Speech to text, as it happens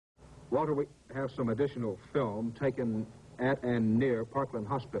Walter, we have some additional film taken at and near Parkland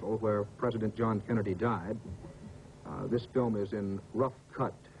Hospital, where President John Kennedy died. This film is in rough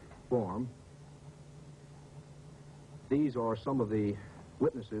cut form. These are some of the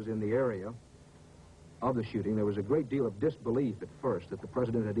witnesses in the area of the shooting. There was a great deal of disbelief at first that the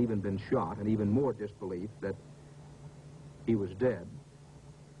president had even been shot, and even more disbelief that he was dead.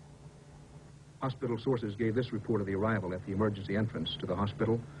 Hospital sources gave this report of the arrival at the emergency entrance to the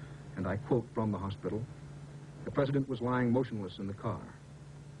hospital, and I quote from the hospital: "The president was lying motionless in the car.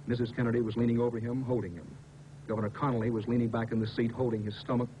 Mrs. Kennedy was leaning over him, holding him. Governor Connolly was leaning back in the seat, holding his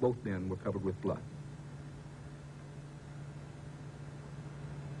stomach. Both men were covered with blood."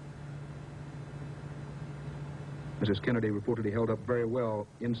 Mrs. Kennedy reportedly held up very well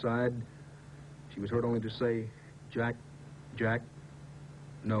inside. She was heard only to say, "Jack, Jack,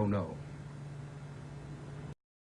 no, no."